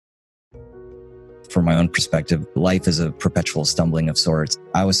from my own perspective, life is a perpetual stumbling of sorts.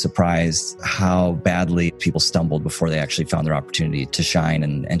 I was surprised how badly people stumbled before they actually found their opportunity to shine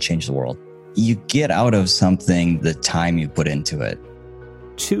and change the world. You get out of something the time you put into it.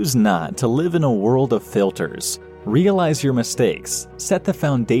 Choose not to live in a world of filters. Realize your mistakes. Set the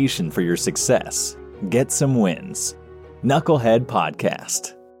foundation for your success. Get some wins. Knucklehead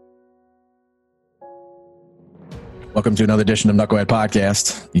Podcast. Welcome to another edition of Knucklehead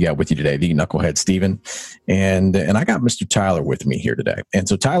Podcast. You got with you today the Knucklehead Steven, and I got Mr. Tyler with me here today. And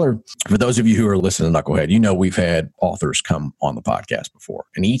so Tyler, for those of you who are listening to Knucklehead, you know we've had authors come on the podcast before.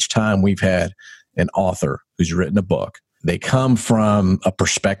 And each time we've had an author who's written a book, they come from a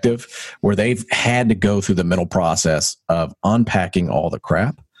perspective where they've had to go through the mental process of unpacking all the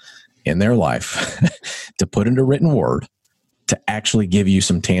crap in their life to put into written word, to actually give you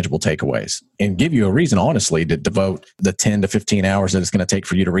some tangible takeaways and give you a reason, honestly, to devote the 10 to 15 hours that it's going to take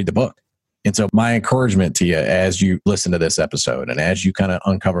for you to read the book. And so my encouragement to you as you listen to this episode and as you kind of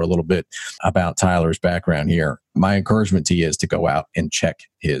uncover a little bit about Tyler's background here, my encouragement to you is to go out and check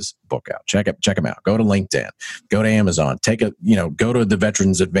his book out. Check him out. Go to LinkedIn, go to Amazon, go to the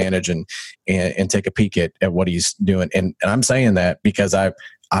Veterans Advantage and take a peek at what he's doing. And I'm saying that because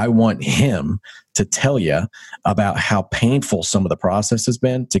I want him to tell you about how painful some of the process has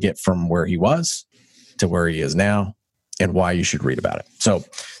been to get from where he was to where he is now and why you should read about it. So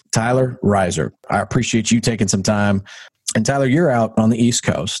Tyler Reiser, I appreciate you taking some time. And Tyler, you're out on the East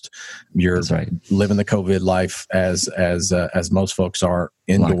Coast. You're living the COVID life as most folks are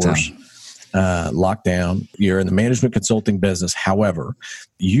indoors. Locked down. You're in the management consulting business. However,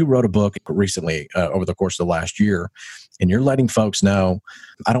 you wrote a book recently over the course of the last year, and you're letting folks know,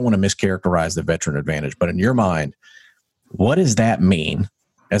 I don't want to mischaracterize the Veteran Advantage, but in your mind, what does that mean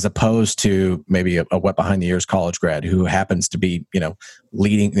as opposed to maybe a wet behind the ears college grad who happens to be,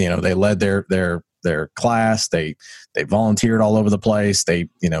 leading, they led their class, they volunteered all over the place.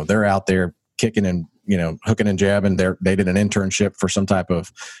 They're out there kicking and, hooking and jabbing. They did an internship for some type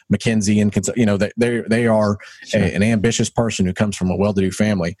of McKinsey and, they are an ambitious person who comes from a well-to-do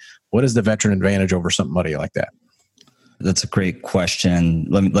family. What is the Veteran Advantage over somebody like that? That's a great question.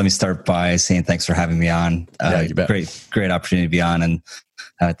 Let me start by saying thanks for having me on. You bet. Great opportunity to be on, and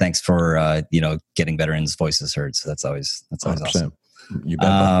thanks for getting veterans' voices heard. So that's always awesome. You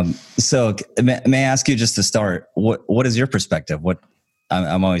bet. So may I ask you just to start? What is your perspective?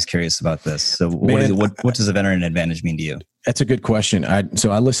 I'm always curious about this. So what does a Veteran Advantage mean to you? That's a good question. I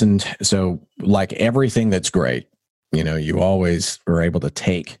listened. So like everything that's great, you always are able to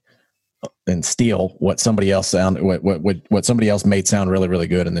take and steal what somebody else what somebody else made sound really, really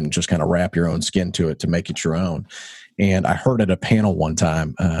good, and then just kind of wrap your own skin to it to make it your own. And I heard at a panel one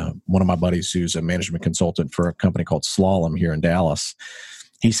time, one of my buddies who's a management consultant for a company called Slalom here in Dallas,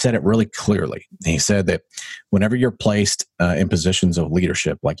 he said it really clearly. He said that whenever you're placed in positions of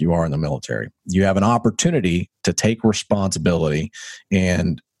leadership, like you are in the military, you have an opportunity to take responsibility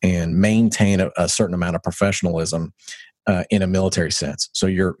and maintain a certain amount of professionalism in a military sense. So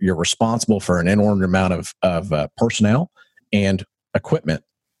you're responsible for an inordinate amount of personnel and equipment.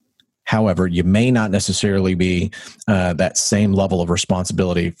 However, you may not necessarily be that same level of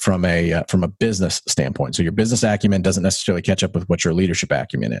responsibility from a business standpoint. So your business acumen doesn't necessarily catch up with what your leadership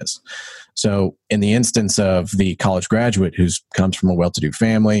acumen is. So in the instance of the college graduate who comes from a well-to-do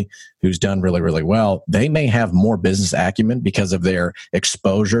family, who's done really, really well, they may have more business acumen because of their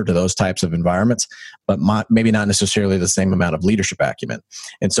exposure to those types of environments, but maybe not necessarily the same amount of leadership acumen.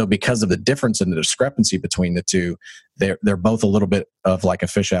 And so because of the difference in the discrepancy between the two, they're both a little bit of like a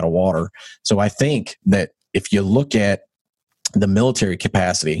fish out of water. So I think that if you look at the military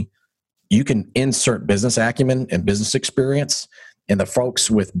capacity, you can insert business acumen and business experience, and the folks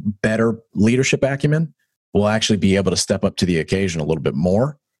with better leadership acumen will actually be able to step up to the occasion a little bit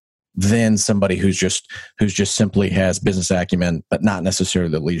more than somebody who's just simply has business acumen, but not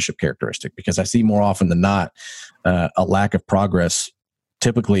necessarily the leadership characteristic. Because I see more often than not a lack of progress.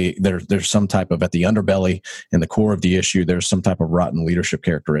 Typically, there's some type of, at the underbelly, in the core of the issue, there's some type of rotten leadership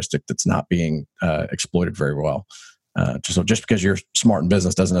characteristic that's not being exploited very well. So just because you're smart in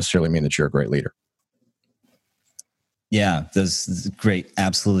business doesn't necessarily mean that you're a great leader. Yeah, those great,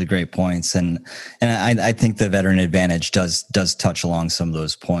 absolutely great points, and I think the Veteran Advantage does touch along some of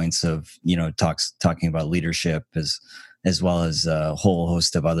those points of talking about leadership as well as a whole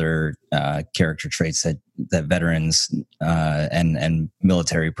host of other character traits that veterans and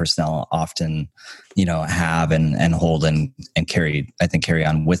military personnel often have and hold and carry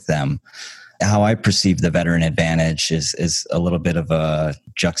on with them. How I perceive the Veteran Advantage is a little bit of a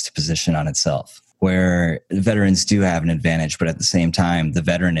juxtaposition on itself. where veterans do have an advantage, but at the same time, the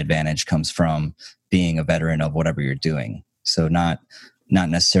veteran advantage comes from being a veteran of whatever you're doing. So not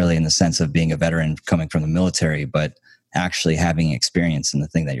necessarily in the sense of being a veteran coming from the military, but actually having experience in the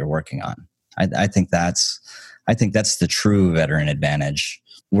thing that you're working on. I think that's the true veteran advantage,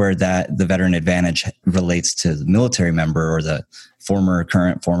 where that the veteran advantage relates to the military member or the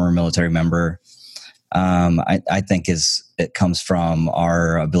former military member. I think it comes from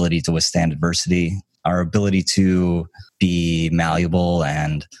our ability to withstand adversity, our ability to be malleable.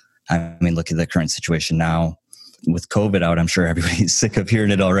 And I mean, look at the current situation now with COVID out. I'm sure everybody's sick of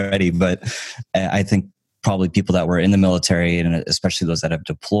hearing it already, but I think probably people that were in the military, and especially those that have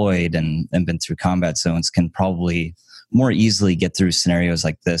deployed and been through combat zones, can probably more easily get through scenarios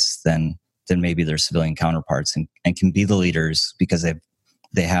like this than maybe their civilian counterparts, and can be the leaders because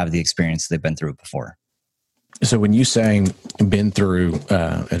they have the experience, they've been through it before. So when you say been through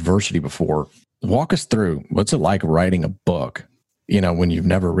adversity before, walk us through what's it like writing a book, when you've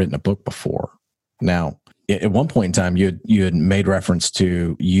never written a book before. Now, at one point in time, you had made reference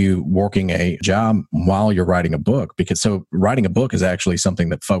to you working a job while you're writing a book, because so writing a book is actually something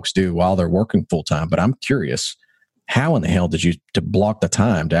that folks do while they're working full time. But I'm curious, how in the hell did you to block the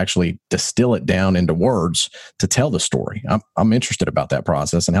time to actually distill it down into words to tell the story? I'm interested about that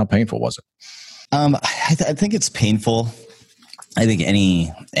process, and how painful was it? I think it's painful. I think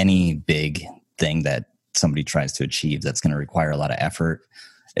any big thing that somebody tries to achieve that's going to require a lot of effort,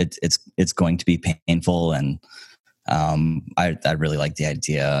 it's going to be painful. And I really like the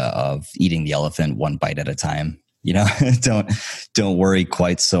idea of eating the elephant one bite at a time. Don't worry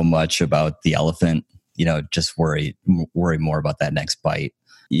quite so much about the elephant. Just worry more about that next bite.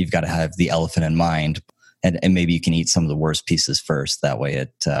 You've got to have the elephant in mind. And maybe you can eat some of the worst pieces first. That way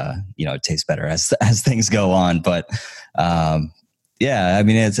it tastes better as things go on. But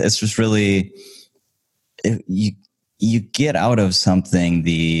it's just really, you get out of something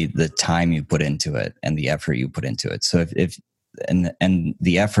the time you put into it and the effort you put into it. So if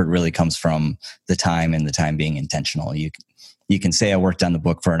the effort really comes from the time, and the time being intentional. You can say I worked on the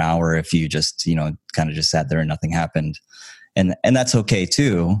book for an hour if you just kind of just sat there and nothing happened, and that's okay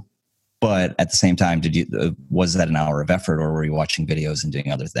too. But at the same time, was that an hour of effort, or were you watching videos and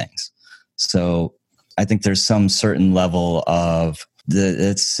doing other things? So I think there's some certain level of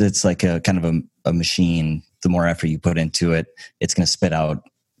it's like a kind of a machine. The more effort you put into it, it's going to spit out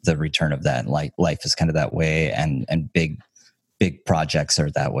the return of that. Like life is kind of that way, and big projects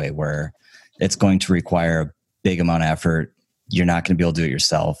are that way, where it's going to require a big amount of effort. You're not going to be able to do it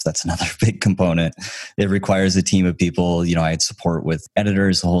yourself. That's another big component. It requires a team of people. I had support with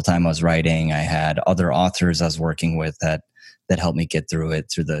editors the whole time I was writing. I had other authors I was working with that helped me get through it,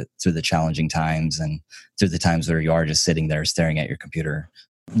 through the challenging times, and through the times where you are just sitting there staring at your computer.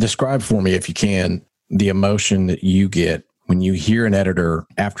 Describe for me, if you can, the emotion that you get when you hear an editor,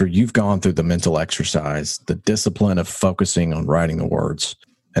 after you've gone through the mental exercise, the discipline of focusing on writing the words,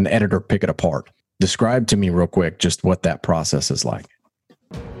 an editor pick it apart. Describe to me real quick just what that process is like.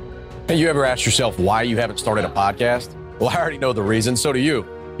 Hey, you ever asked yourself why you haven't started a podcast? Well, I already know the reason. So do you.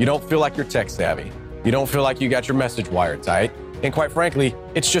 You don't feel like you're tech savvy. You don't feel like you got your message wired tight. And quite frankly,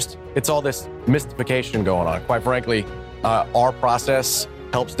 it's all this mystification going on. Quite frankly, our process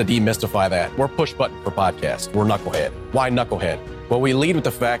helps to demystify that. We're push button for podcasts. We're Knucklehead. Why Knucklehead? Well, we lead with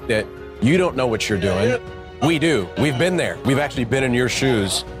the fact that you don't know what you're doing. We do. We've been there. We've actually been in your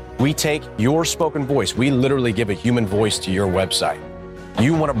shoes. We take your spoken voice. We literally give a human voice to your website.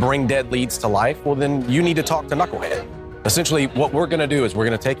 You want to bring dead leads to life? Well, then you need to talk to Knucklehead. Essentially, what we're going to do is we're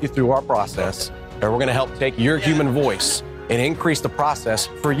going to take you through our process, and we're going to help take your human voice and increase the process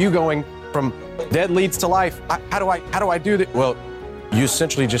for you going from dead leads to life. How do I do that? Well, you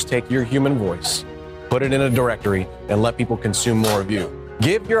essentially just take your human voice, put it in a directory, and let people consume more of you.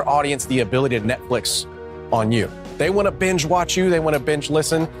 Give your audience the ability to Netflix on you. They want to binge watch you. They want to binge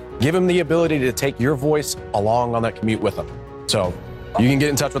listen. Give them the ability to take your voice along on that commute with them. So you can get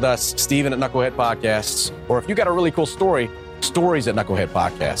in touch with us, Steven at Knucklehead Podcasts, or if you got a really cool story, stories at Knucklehead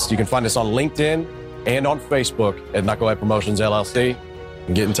Podcasts. You can find us on LinkedIn and on Facebook at Knucklehead Promotions LLC,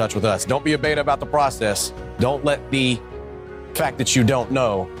 and get in touch with us. Don't be a beta about the process. Don't let the fact that you don't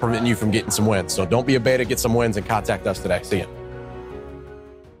know prevent you from getting some wins. So don't be a beta, get some wins, and contact us today. See you.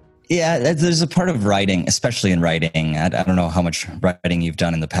 Yeah, there's a part of writing, especially in writing. I don't know how much writing you've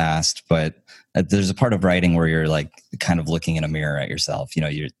done in the past, but there's a part of writing where you're like kind of looking in a mirror at yourself.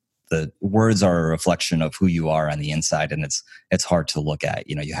 The words are a reflection of who you are on the inside, and it's hard to look at.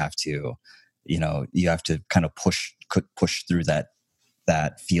 You have to kind of push through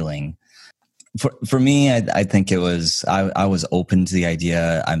that feeling. For me, I think it was, I was open to the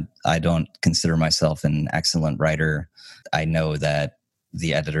idea. I don't consider myself an excellent writer. I know that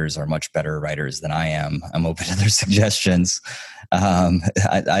the editors are much better writers than I am. I'm open to their suggestions.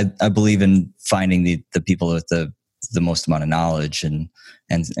 I believe in finding the people with the most amount of knowledge and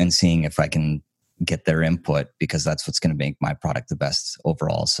seeing if I can get their input, because that's what's going to make my product the best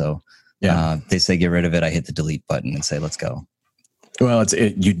overall. So they say get rid of it. I hit the delete button and say, let's go. Well,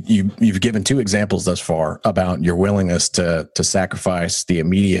 you've given two examples thus far about your willingness to sacrifice the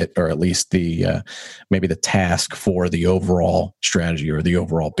immediate, or at least the maybe the task for the overall strategy or the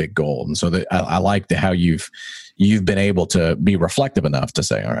overall big goal. And so I like how you've been able to be reflective enough to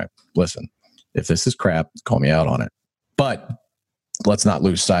say, all right, listen, if this is crap, call me out on it, but let's not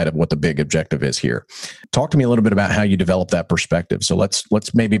lose sight of what the big objective is here. Talk to me a little bit about how you develop that perspective. So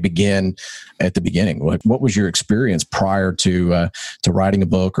let's maybe begin at the beginning. What was your experience prior to writing a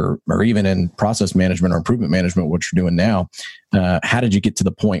book, or even in process management or improvement management, what you're doing now? How did you get to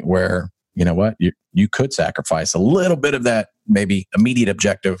the point where, you know what, you could sacrifice a little bit of that maybe immediate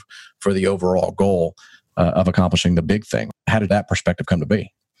objective for the overall goal of accomplishing the big thing? How did that perspective come to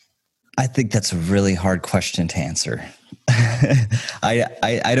be? I think that's a really hard question to answer.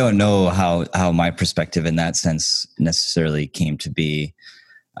 I don't know how my perspective in that sense necessarily came to be.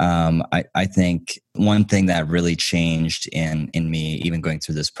 I think one thing that really changed in me, even going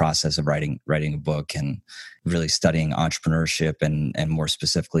through this process of writing a book and really studying entrepreneurship and more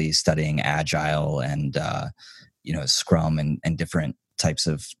specifically studying Agile and Scrum and different types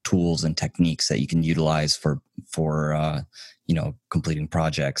of tools and techniques that you can utilize for completing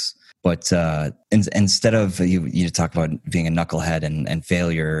projects. But instead of you talk about being a knucklehead and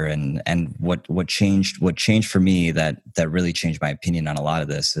failure and what changed for me that really changed my opinion on a lot of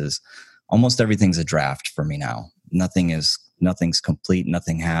this is almost everything's a draft for me now. Nothing's complete.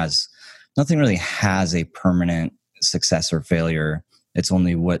 Nothing really has a permanent success or failure. It's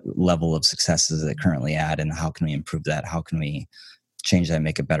only what level of success is it currently at, and how can we improve that? How can we change that,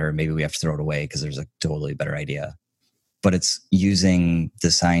 make it better? Maybe we have to throw it away because there's a totally better idea. But it's using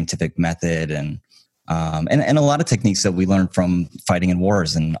the scientific method and a lot of techniques that we learn from fighting in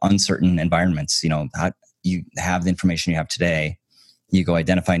wars and uncertain environments. How you have the information you have today, you go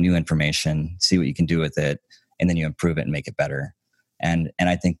identify new information, see what you can do with it, and then you improve it and make it better. And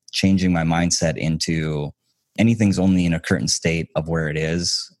I think changing my mindset into anything's only in a current state of where it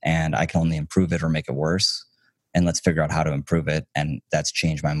is, and I can only improve it or make it worse. And let's figure out how to improve it. And that's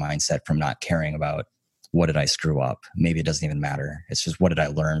changed my mindset from not caring about what did I screw up? Maybe it doesn't even matter. It's just, what did I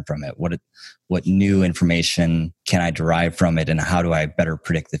learn from it? What new information can I derive from it? And how do I better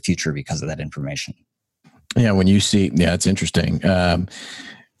predict the future because of that information? Yeah, when you see, it's interesting.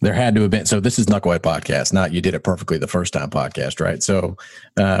 There had to have been, so this is Knucklehead Podcast, not You Did It Perfectly the First Time podcast, right? So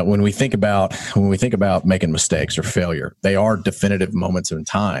when we think about making mistakes or failure, they are definitive moments in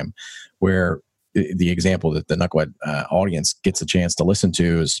time where the example that the Knucklehead audience gets a chance to listen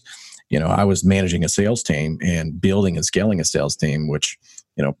to is, I was managing a sales team and building and scaling a sales team, which,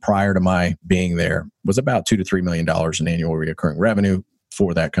 prior to my being there was about $2 to $3 million in annual recurring revenue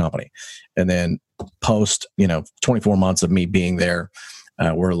for that company. And then post, 24 months of me being there,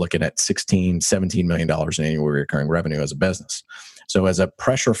 we're looking at $17 million in annual recurring revenue as a business. So as a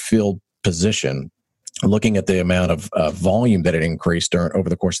pressure-filled position, looking at the amount of volume that it increased over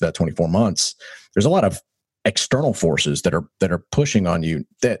the course of that 24 months, there's a lot of external forces that are pushing on you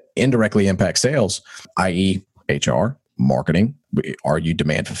that indirectly impact sales, i.e. HR, marketing. Are you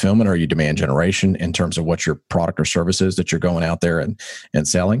demand fulfillment, or are you demand generation in terms of what your product or service is that you're going out there and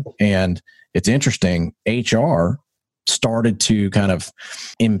selling? And it's interesting, HR started to kind of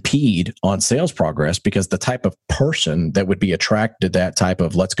impede on sales progress because the type of person that would be attracted to that type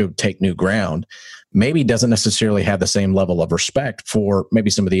of let's go take new ground maybe doesn't necessarily have the same level of respect for maybe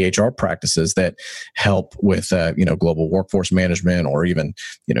some of the HR practices that help with global workforce management, or even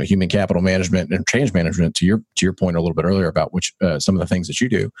human capital management and change management, to your point a little bit earlier about which some of the things that you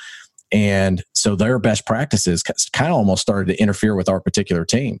do. And so their best practices kind of almost started to interfere with our particular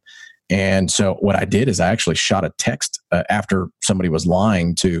team. And so what I did is I actually shot a text after somebody was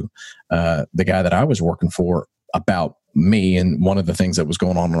lying to the guy that I was working for about me and one of the things that was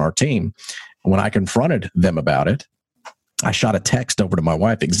going on our team. When I confronted them about it, I shot a text over to my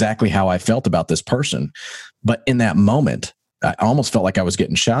wife exactly how I felt about this person. But in that moment, I almost felt like I was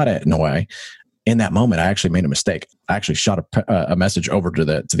getting shot at in a way. In that moment, I actually made a mistake. I actually shot a message over to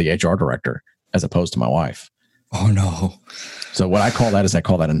the HR director as opposed to my wife. Oh, no. So what I call that a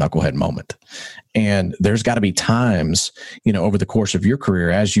knucklehead moment. And there's got to be times, over the course of your career,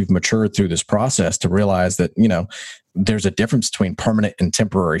 as you've matured through this process, to realize that, there's a difference between permanent and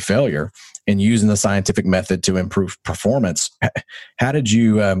temporary failure, and using the scientific method to improve performance. How did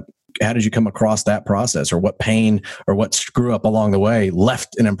you come across that process, or what pain or what screw up along the way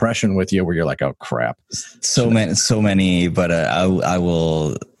left an impression with you where you're like, oh crap? So many, but I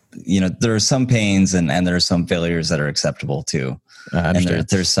will, there are some pains and there are some failures that are acceptable too. And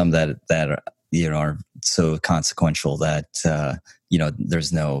there's some that are so consequential that,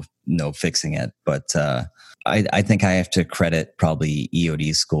 there's no fixing it. But, I think I have to credit probably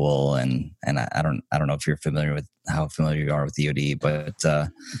EOD school, and I don't know if you're how familiar you are with EOD, but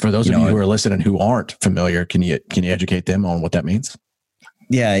for those of you who are listening who aren't familiar, can you educate them on what that means?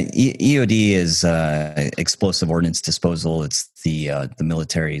 Yeah, EOD is explosive ordnance disposal. It's the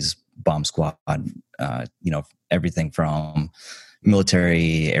military's bomb squad. Everything from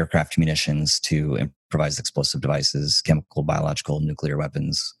military aircraft munitions to improvised explosive devices, chemical, biological, nuclear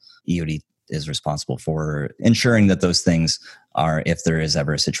weapons. EOD is responsible for ensuring that those things if there is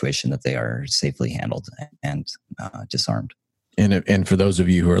ever a situation, that they are safely handled and disarmed. And for those of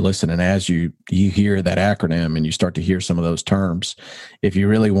you who are listening, as you hear that acronym and you start to hear some of those terms, if you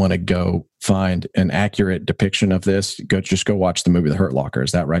really want to go find an accurate depiction of this, just go watch the movie The Hurt Locker.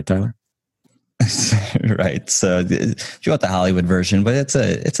 Is that right, Tyler? Right. So if you want the Hollywood version, but it's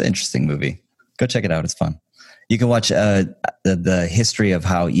an interesting movie. Go check it out. It's fun. You can watch the history of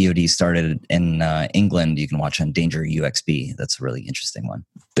how EOD started in England. You can watch on Danger UXB. That's a really interesting one.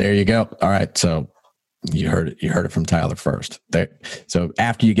 There you go. All right. So you heard it from Tyler first. So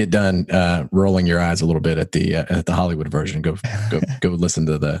after you get done rolling your eyes a little bit at the Hollywood version, go listen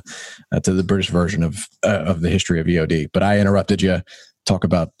to the British version of the history of EOD. But I interrupted you. Talk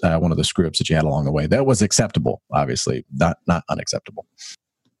about one of the screw ups that you had along the way. That was acceptable, obviously, not unacceptable.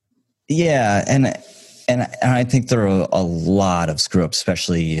 Yeah, and I think there are a lot of screw ups,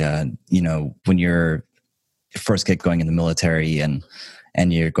 especially when you first get going in the military and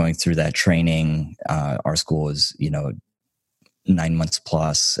you're going through that training. Our school is 9 months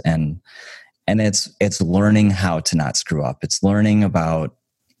plus, and it's learning how to not screw up. It's learning about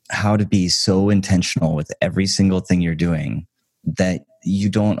how to be so intentional with every single thing you're doing that you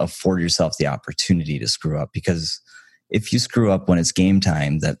don't afford yourself the opportunity to screw up, because if you screw up when it's game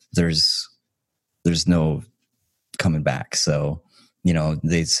time, that there's no coming back. So,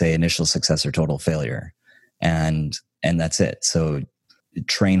 they say initial success or total failure, and that's it. So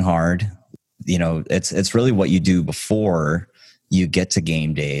train hard. It's really what you do before you get to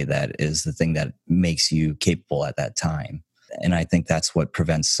game day that is the thing that makes you capable at that time. And I think that's what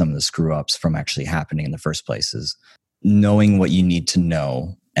prevents some of the screw ups from actually happening in the first place, is knowing what you need to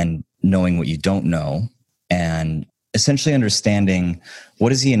know and knowing what you don't know, and essentially understanding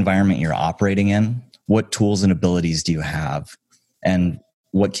what is the environment you're operating in, what tools and abilities do you have, and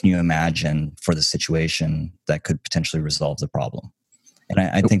what can you imagine for the situation that could potentially resolve the problem. And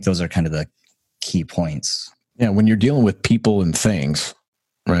I think those are kind of the key points. Yeah, when you're dealing with people and things,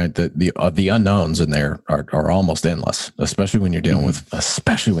 right? The unknowns in there are almost endless, especially when you're dealing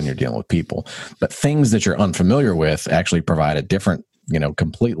with people. But things that you're unfamiliar with actually provide a different,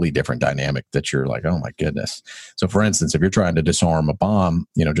 completely different dynamic that you're like, oh my goodness. So for instance, if you're trying to disarm a bomb,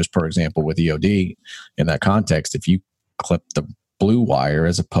 just for example with EOD, in that context, if you clip the blue wire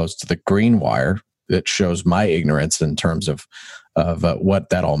as opposed to the green wire, it shows my ignorance in terms of what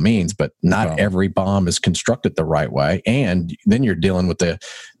that all means. But not every bomb is constructed the right way, and then you're dealing with the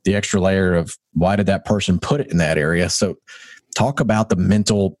extra layer of why did that person put it in that area. So talk about the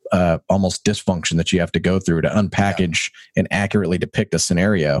mental almost dysfunction that you have to go through to unpackage and accurately depict a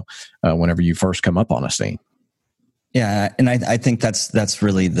scenario whenever you first come up on a scene. Yeah, and I think that's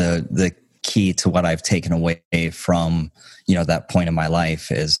really the key to what I've taken away from that point in my life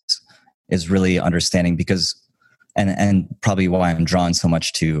is really understanding, because and probably why I'm drawn so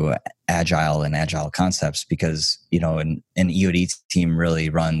much to agile concepts, because an EOD team really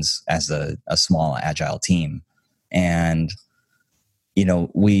runs as a small agile team, and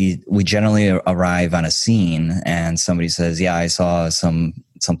we generally arrive on a scene and somebody says, yeah, I saw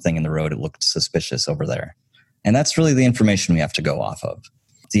something in the road, it looked suspicious over there, and that's really the information we have to go off of.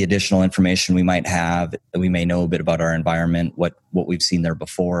 The additional information we might have, we may know a bit about our environment, what we've seen there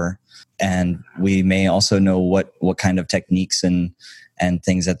before, and we may also know what kind of techniques and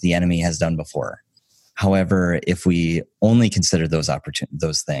things that the enemy has done before. However, if we only consider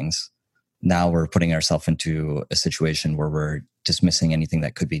those things, now we're putting ourselves into a situation where we're dismissing anything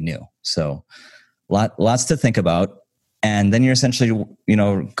that could be new. So lots to think about, and then you're essentially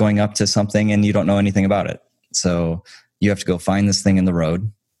going up to something and you don't know anything about it. So you have to go find this thing in the road,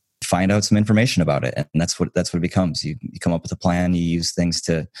 find out some information about it, and that's what it becomes. You come up with a plan, you use things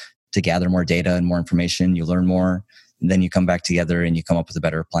to to gather more data and more information. You learn more, and then you come back together and you come up with a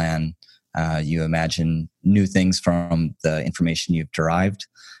better plan. You imagine new things from the information you've derived,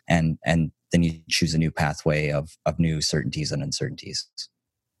 and then you choose a new pathway of new certainties and uncertainties.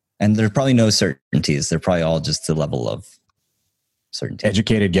 And there's probably no certainties. They're probably all just the level of certainty.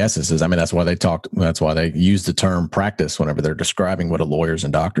 Educated guesses. I mean, that's why they use the term practice whenever they're describing what lawyers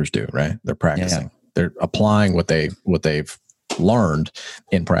and doctors do, right? They're practicing. Yeah. They're applying what they've learned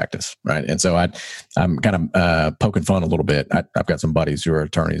in practice, right? And so I'm kind of poking fun a little bit. I've got some buddies who are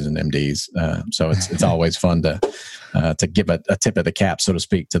attorneys and MDs, so it's always fun to give a tip of the cap, so to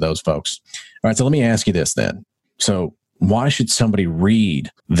speak, to those folks. All right, so let me ask you this then. So why should somebody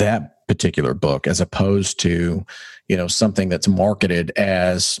read that particular book as opposed to, something that's marketed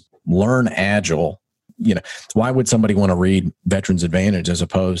as Learn Agile? Why would somebody want to read Veterans Advantage as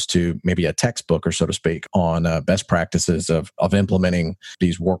opposed to maybe a textbook, or so to speak, on best practices of implementing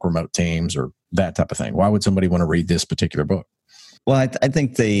these work remote teams or that type of thing? Why would somebody want to read this particular book? Well, I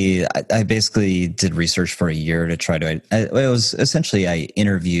think I basically did research for a year to try to. I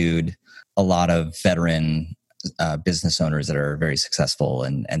interviewed a lot of veteran business owners that are very successful,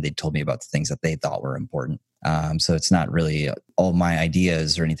 and they told me about the things that they thought were important. So it's not really all my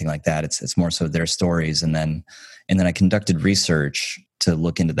ideas or anything like that. It's more so their stories, and then I conducted research to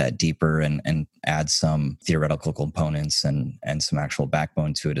look into that deeper and add some theoretical components and some actual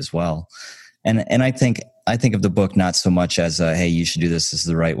backbone to it as well. And I think of the book not so much as hey, you should do this is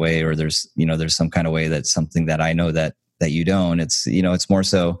the right way, or there's some kind of way that's something that I know that you don't. It's it's more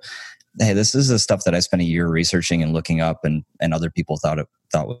so, hey, this is the stuff that I spent a year researching and looking up, and other people thought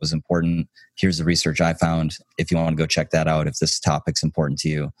was important. Here's the research I found. If you want to go check that out, if this topic's important to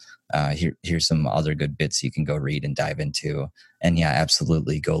you, here's some other good bits you can go read and dive into. And yeah,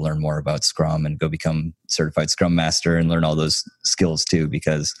 absolutely, go learn more about Scrum and go become certified Scrum Master and learn all those skills too,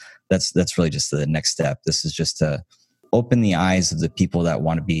 because that's really just the next step. This is just to open the eyes of the people that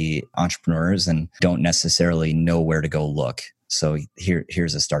want to be entrepreneurs and don't necessarily know where to go look. So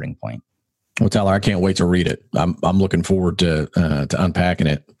here's a starting point. Well, Tyler, I can't wait to read it. I'm looking forward to unpacking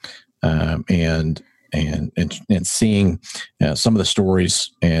it and seeing some of the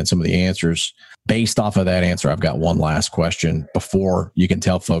stories and some of the answers. Based off of that answer, I've got one last question before you can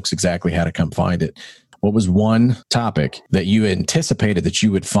tell folks exactly how to come find it. What was one topic that you anticipated that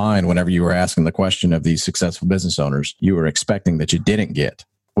you would find whenever you were asking the question of these successful business owners you were expecting that you didn't get?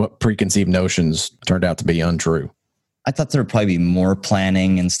 What preconceived notions turned out to be untrue? I thought there would probably be more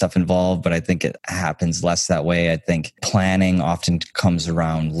planning and stuff involved, but I think it happens less that way. I think planning often comes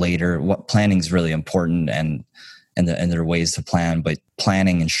around later. What planning is really important, and there are ways to plan, but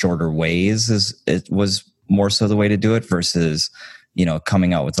planning in shorter ways was more so the way to do it versus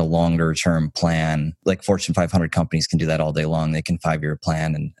coming out with a longer term plan. Like Fortune 500 companies can do that all day long. They can 5-year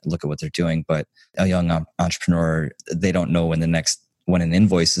plan and look at what they're doing, but a young entrepreneur, they don't know when an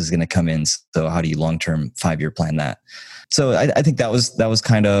invoice is going to come in. So how do you long-term 5-year plan that? So I think that was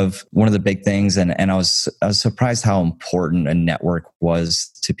kind of one of the big things. And I was surprised how important a network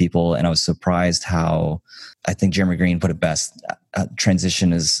was to people. And I was surprised how, I think Jeremy Green put it best,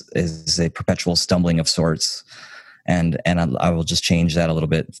 transition is a perpetual stumbling of sorts. And I will just change that a little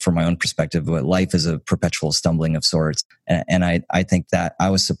bit from my own perspective. But life is a perpetual stumbling of sorts. And I think that I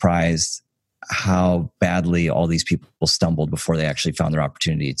was surprised how badly all these people stumbled before they actually found their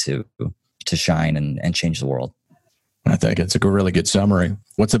opportunity to shine and change the world. I think it's a really good summary.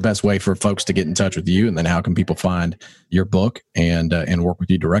 What's the best way for folks to get in touch with you? And then how can people find your book and work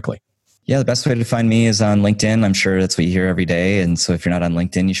with you directly? Yeah, the best way to find me is on LinkedIn. I'm sure that's what you hear every day. And so if you're not on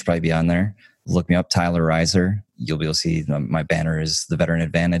LinkedIn, you should probably be on there. Look me up, Tyler Reiser. You'll be able to see my banner is The Veteran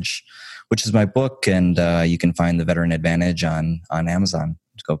Advantage, which is my book. And you can find The Veteran Advantage on Amazon.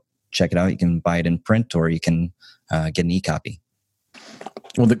 Go check it out. You can buy it in print, or you can get an e-copy.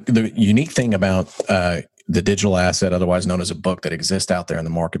 Well, the unique thing about the digital asset, otherwise known as a book, that exists out there in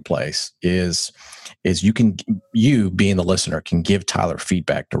the marketplace is you being the listener can give Tyler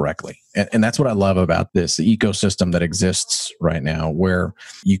feedback directly. And that's what I love about this ecosystem that exists right now, where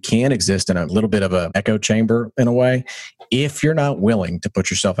you can exist in a little bit of an echo chamber in a way, if you're not willing to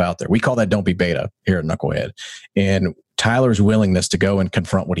put yourself out there. We call that Don't Be Beta here at Knucklehead. And Tyler's willingness to go and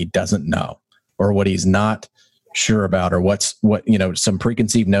confront what he doesn't know, or what he's not sure about, or some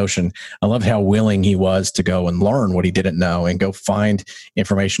preconceived notion. I love how willing he was to go and learn what he didn't know and go find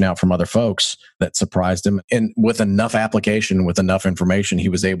information out from other folks that surprised him. And with enough application, with enough information, he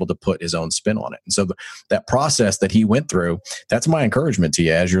was able to put his own spin on it. And so that process that he went through, that's my encouragement to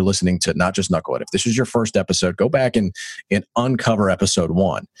you as you're listening to Not Just Knucklehead. If this is your first episode, go back and uncover episode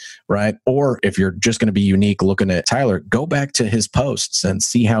 1, right? Or if you're just going to be unique looking at Tyler, go back to his posts and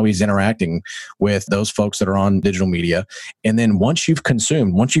see how he's interacting with those folks that are on digital media. And then once you've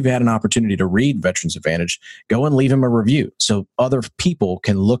had an opportunity to read Veterans Advantage, go and leave him a review so other people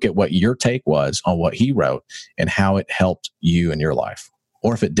can look at what your take was on what he wrote and how it helped you in your life.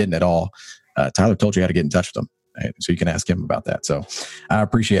 Or if it didn't at all, Tyler told you how to get in touch with him. Right? So you can ask him about that. So I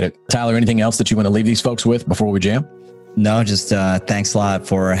appreciate it. Tyler, anything else that you want to leave these folks with before we jam? No, just thanks a lot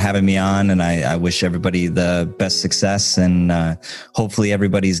for having me on. And I wish everybody the best success. And hopefully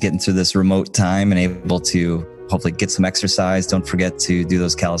everybody's getting through this remote time and able to hopefully get some exercise. Don't forget to do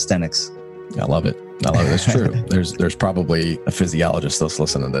those calisthenics. I love it. That's true. There's probably a physiologist that's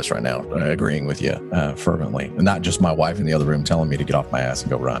listening to this right now, agreeing with you fervently, and not just my wife in the other room telling me to get off my ass and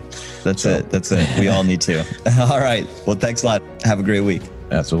go run. That's it. We all need to. All right. Well, thanks a lot. Have a great week.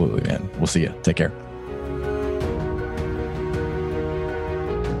 Absolutely, man. We'll see you. Take care.